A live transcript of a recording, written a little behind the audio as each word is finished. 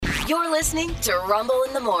You're listening to Rumble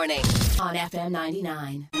in the Morning on FM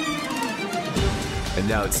 99. And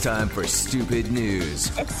now it's time for Stupid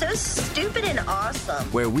News. It's so stupid and awesome.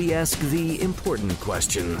 Where we ask the important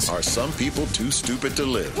questions. Are some people too stupid to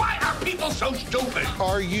live? Why are people so stupid?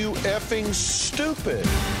 Are you effing stupid?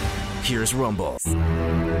 Here's Rumble.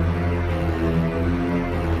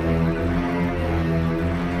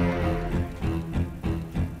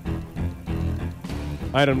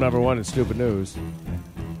 Item number one in Stupid News.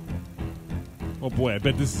 Oh, boy, I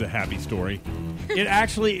bet this is a happy story. It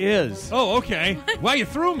actually is. Oh, okay. Wow, you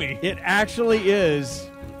threw me. It actually is.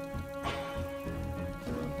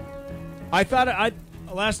 I thought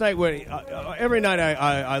last night when every night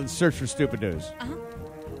I search for Stupid News. Uh-huh.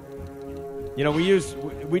 You know,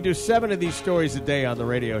 we do 7 of these stories a day on the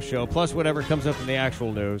radio show, plus whatever comes up in the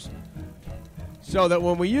actual news, so that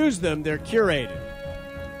when we use them, they're curated.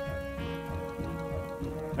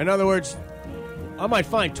 In other words, I might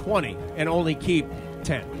find 20 and only keep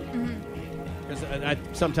 10. Because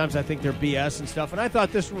sometimes I think they're BS and stuff. And I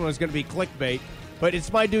thought this one was going to be clickbait, but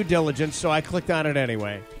it's my due diligence, so I clicked on it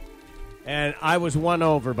anyway. And I was won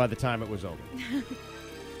over by the time it was over.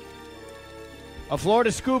 A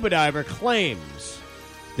Florida scuba diver claims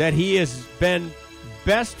that he has been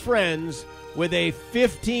best friends with a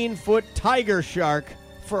 15-foot tiger shark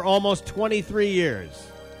for almost 23 years.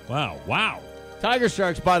 Wow. Tiger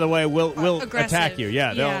sharks, by the way, will attack you.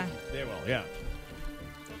 Yeah, they will, yeah.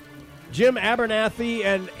 Jim Abernathy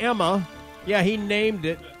and Emma, he named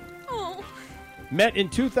it, met in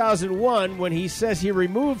 2001 when he says he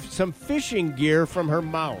removed some fishing gear from her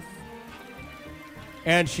mouth.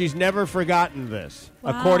 And she's never forgotten this,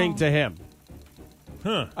 according to him.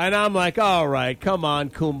 Huh. And I'm like, all right, come on,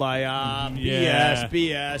 kumbaya,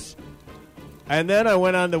 BS. And then I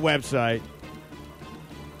went on the website,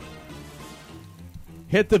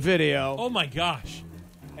 hit the video. Oh, my gosh.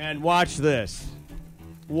 And watch this.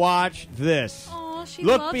 Watch this. Oh, she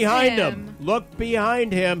Look loves behind him. Look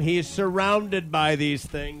behind him. He's surrounded by these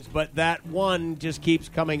things, but that one just keeps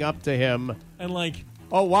coming up to him. And like...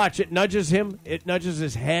 Oh, watch. It nudges him. It nudges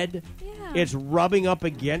his head. Yeah. It's rubbing up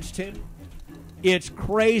against him. It's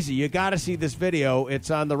crazy. You got to see this video.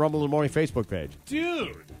 It's on the Rumble in the Morning Facebook page.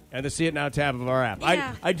 Dude. And the See It Now tab of our app.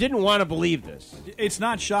 Yeah. I didn't want to believe this. It's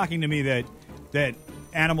not shocking to me that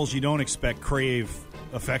animals you don't expect crave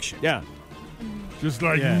affection. Yeah. Just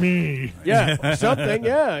like me. Yeah, something,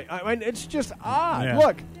 yeah. I mean, it's just odd. Yeah.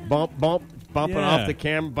 Look. Bumping off the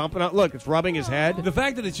camera, bumping up. Look, it's rubbing his head. The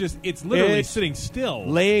fact that it's literally It's sitting still.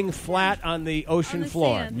 Laying flat on the ocean On the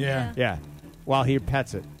floor. sand, Yeah. While he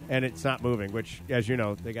pets it. And it's not moving, which, as you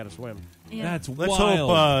know, they got to swim. Yeah. That's Let's wild.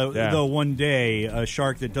 hope, though, one day a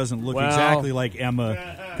shark that doesn't look Well- exactly like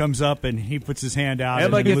Emma comes up and he puts his hand out.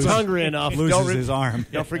 Emma and he gets loses, hungry enough. Loses his arm.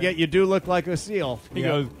 Don't forget, you do look like a seal. He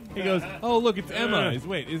goes, oh, look, it's Emma.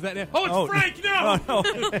 Wait, is that... Oh, it's Frank, no! Oh,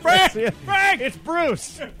 no. Frank! It's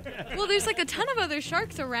Bruce! Well, there's like a ton of other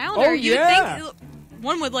sharks around Oh, her. You'd yeah. think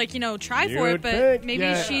one would try for You'd it, but think, maybe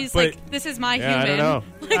yeah. she's But- like, this is my Yeah, human. I don't know.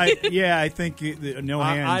 I think no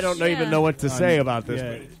hands. I don't even know what to say about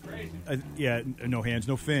this. But no hands,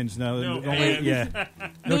 no fins, no hands. yeah,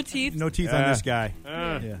 No teeth. no teeth on this guy.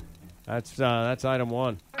 Yeah. that's item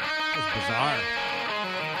one. That's bizarre.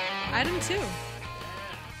 Item 2.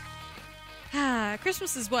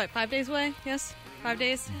 Christmas is what, 5 days away? Yes? 5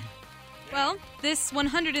 days? Well, this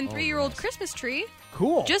 103-year-old Christmas tree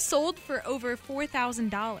Cool. just sold for over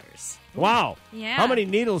 $4,000. Wow. Yeah. How many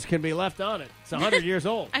needles can be left on it? It's 100 years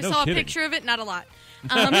old. I No saw kidding. a picture of it, not a lot.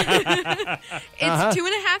 It's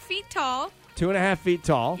 2.5 feet tall. 2.5 feet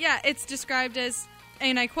tall. Yeah, it's described as,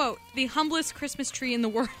 and I quote, the humblest Christmas tree in the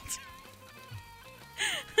world.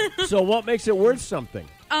 So what makes it worth something?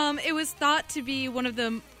 It was thought to be one of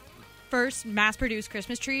the first mass-produced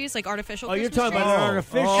Christmas trees, like artificial Oh, you're Christmas talking trees. about an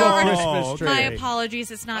artificial Oh, Christmas tree. My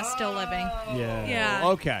apologies, it's not still living. Yeah.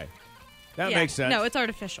 Okay. That Yeah. makes sense. No, it's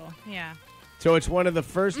artificial. Yeah. So it's one of the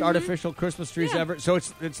first artificial Christmas trees Yeah. ever. So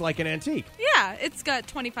it's like an antique. Yeah, it's got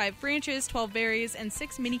 25 branches, 12 berries, and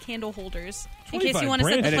 6 mini candle holders in case 25 you want to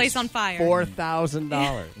set the And place it's on fire.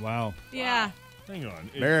 $4,000. Wow. Yeah. Hang on.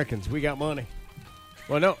 Americans, we got money.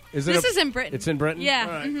 Well, no, is it? This is in Britain. It's in Britain. Yeah.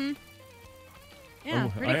 All right. Mm-hmm. Yeah,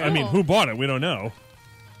 pretty cool. I mean, who bought it? We don't know.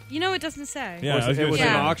 You know, it doesn't say. Yeah, it was say.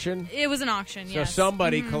 an Yeah. auction. It was an auction, So yes.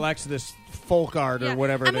 somebody collects this folk art or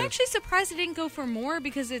whatever I'm it is. actually surprised it didn't go for more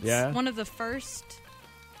because it's one of the first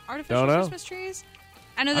artificial Don't know. Christmas trees.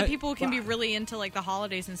 I know that people can be really into like the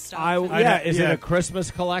holidays and stuff. Is it a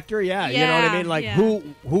Christmas collector? Yeah, you know what I mean? Like yeah.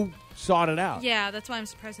 who sought it out? Yeah, that's why I'm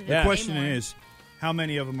surprised it The didn't pay question more. is, how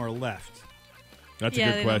many of them are left? That's Yeah, a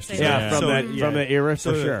they good don't question. say Yeah, that. from the era,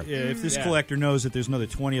 So, for sure. yeah, if this Yeah. collector knows that there's another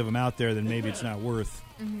 20 of them out there, then maybe it's not worth.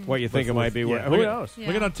 What you think it might be worth. Yeah. Who knows? Yeah.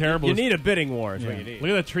 Look at how terrible You need a bidding war is what Yeah. you need.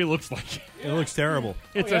 Look at that tree looks like. It looks terrible.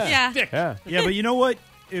 It's Yeah. a stick. Yeah. Yeah, but you know what?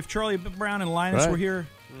 If Charlie Brown and Linus Right. were here,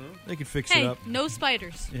 they could fix it Hey, up. no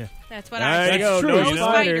spiders. Yeah. That's what There I you said. go. true, No you know?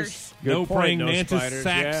 spiders. Good No point, praying no mantis spiders.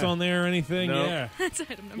 sacks Yeah. on there or anything. No. Yeah. That's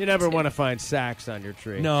item number You never 2. want to find sacks on your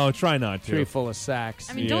tree. No, try not to. Tree full of sacks.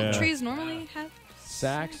 I mean, Yeah. don't trees normally have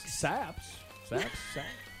Sacks? Saps? Sacks?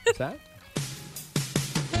 Sack?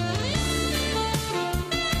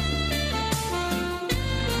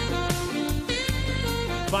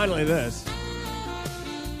 Finally, this.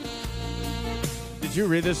 Did you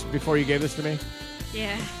read this before you gave this to me?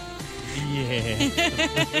 Yeah. Yeah.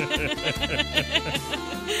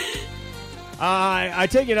 I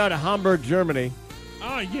take it out of Hamburg, Germany,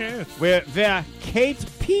 Oh, yes. where Kate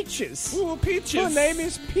Peaches. Ooh, peaches. Her name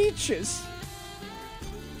is Peaches.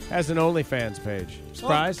 Has an OnlyFans page.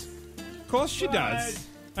 Surprise? Of course she does.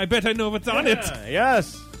 I bet I know what's on it.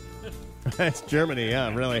 Yes. That's Germany,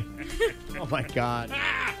 yeah, really. Oh, my God.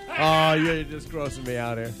 Oh, you're just grossing me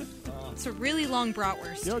out here. It's a really long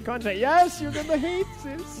bratwurst. You're going to, yes, you're going to hate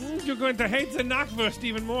this. You're going to hate the knockwurst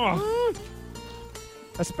even more.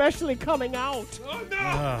 Especially coming out. Oh,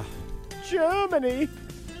 no. Germany.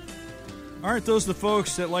 Aren't those the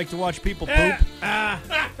folks that like to watch people poop?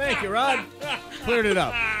 Thank you, Rod. Cleared it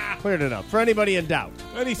up. Cleared it up. For anybody in doubt.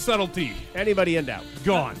 Any subtlety? Anybody in doubt.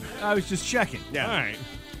 Gone. I was just checking. Yeah.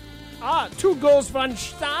 All right. 2 goals von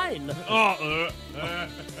Stein.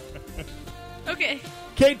 Okay.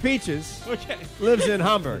 Kate Peaches Okay. lives in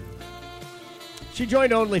Hamburg. She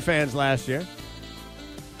joined OnlyFans last year.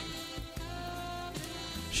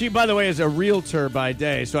 She, by the way, is a realtor by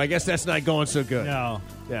day, so I guess that's not going so good. No.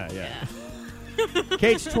 Yeah.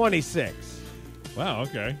 Kate's 26. Wow,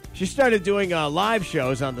 okay. She started doing live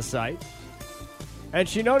shows on the site, and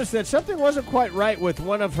she noticed that something wasn't quite right with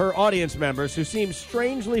one of her audience members who seemed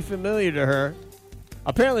strangely familiar to her.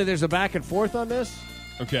 Apparently, there's a back and forth on this.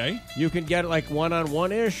 Okay. You can get like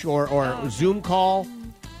one-on-one-ish or Zoom call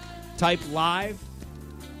type live.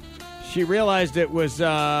 She realized it was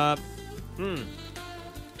a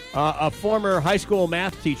former high school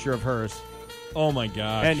math teacher of hers, Oh, my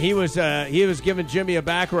gosh. and he was giving Jimmy a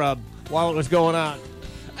back rub while it was going on.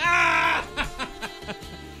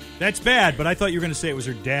 That's bad, but I thought you were going to say it was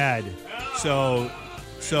her dad. So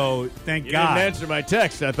thank You God. didn't answer my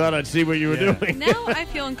text. I thought I'd see what you were Yeah. doing. Now I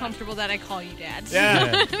feel uncomfortable that I call you Dad.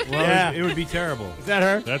 Yeah. Well, Yeah. it would be terrible. Is that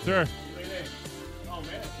her? That's her.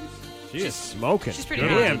 She is smoking. She's pretty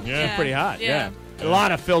Good hot. looking, yeah. She's pretty hot. Yeah. A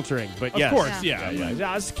lot of filtering, but Of yes. course, Yeah. yeah.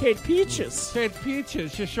 Yeah, it's Kate Peaches. Kate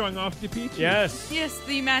Peaches. She's showing off the peaches. Yes. Yes,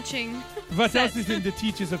 the matching. What set. else is in the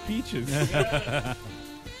Teaches of Peaches?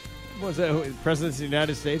 Was that who, President of the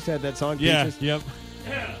United States had that song? Yeah, Peaches? yep.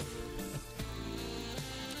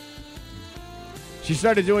 She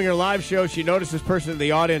started doing her live show. She noticed this person in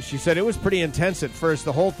the audience. She said it was pretty intense at first.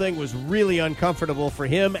 The whole thing was really uncomfortable for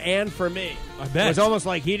him and for me. I bet. It was almost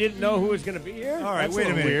like he didn't know who was going to be here. All right, That's wait a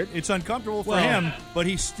little minute. weird. It's uncomfortable for Well- him, but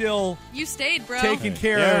he's still You stayed, bro. taking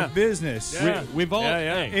care Yeah. of business. Yeah. We've all.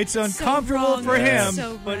 Yeah. It's So uncomfortable wrong, for Yeah. him,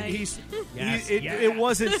 so but right. Yes, it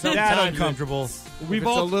wasn't that Sometimes uncomfortable. We've It's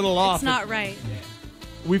all. a little off. It's not right.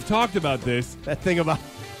 We've talked about this. That thing about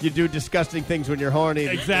you do disgusting things when you're horny. You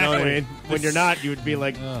know what I Exactly. mean? When you're not, you would be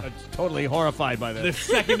like totally horrified by The this.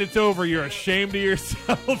 second it's over, you're ashamed of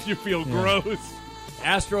yourself. You feel gross.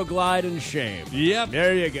 Astroglide and shame. Yep.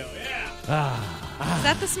 There you go. Yeah. Is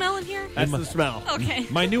that the smell in here? That's the smell. Okay.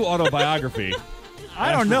 My new autobiography.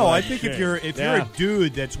 I don't know. I think if you're Yeah. a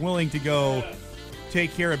dude that's willing to go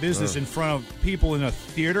take care of business in front of people in a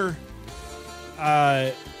theater,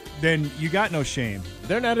 then you got no shame.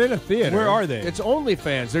 They're not in a theater. Where are they? It's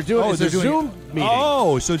OnlyFans. They're doing it's they're a doing Zoom meeting.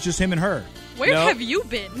 Oh, so it's just him and her. Where No. have you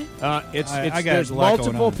been? It's I got there's a lot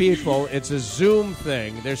going multiple on. people. It's a Zoom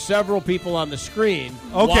thing. There's several people on the screen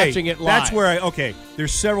Okay, watching it live. that's where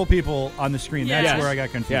there's several people on the screen. Yeah. That's Yes. where I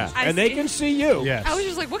got confused. Yeah, I and they see. can see you. Yes. I was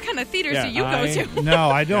just like, what kind of theaters Yeah, do you go to? No,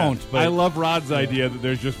 I don't. But I love Rod's idea that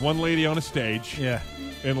there's just one lady on a stage. yeah.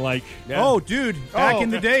 And like, Yeah. Oh, dude, back Oh.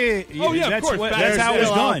 in the day, Oh, yeah, of that's course, what- back- that's They're how it was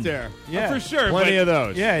still out done. there. Yeah, for sure. Plenty but, of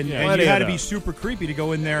those. Yeah, and Plenty you had of to be those. super creepy to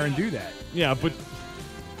go in there and do that. Yeah, but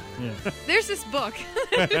There's this book.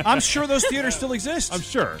 I'm sure those theaters still exist. I'm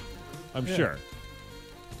sure. I'm sure.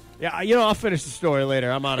 Yeah, I'll finish the story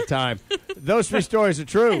later. I'm out of time. Those three stories are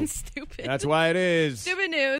true. And stupid. That's why it is. Stupid news.